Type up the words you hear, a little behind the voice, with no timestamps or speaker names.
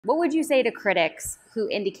What would you say to critics who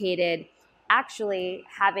indicated actually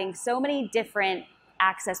having so many different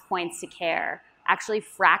access points to care actually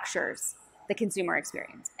fractures the consumer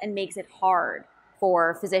experience and makes it hard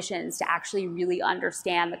for physicians to actually really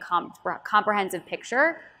understand the comprehensive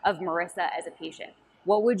picture of Marissa as a patient?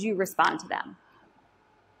 What would you respond to them?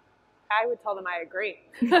 I would tell them I agree.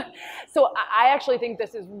 So I actually think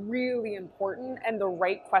this is really important and the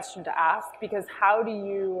right question to ask, because how do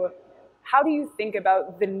you think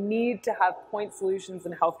about the need to have point solutions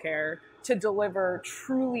in healthcare to deliver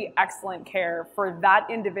truly excellent care for that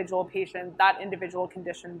individual patient, that individual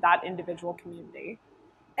condition, that individual community?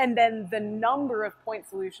 And then the number of point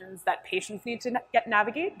solutions that patients need to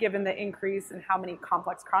navigate, given the increase in how many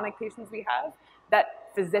complex chronic patients we have, that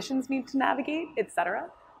physicians need to navigate, et cetera.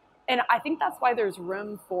 And I think that's why there's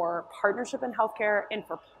room for partnership in healthcare and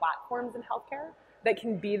for platforms in healthcare that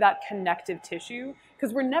can be that connective tissue,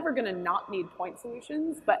 because we're never going to not need point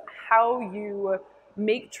solutions, but how you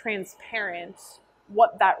make transparent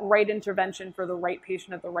what that right intervention for the right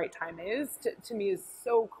patient at the right time is, to me is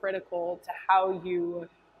so critical to how you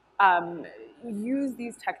use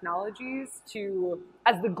these technologies to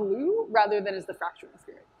as the glue rather than as the fracturing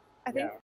spirit. I think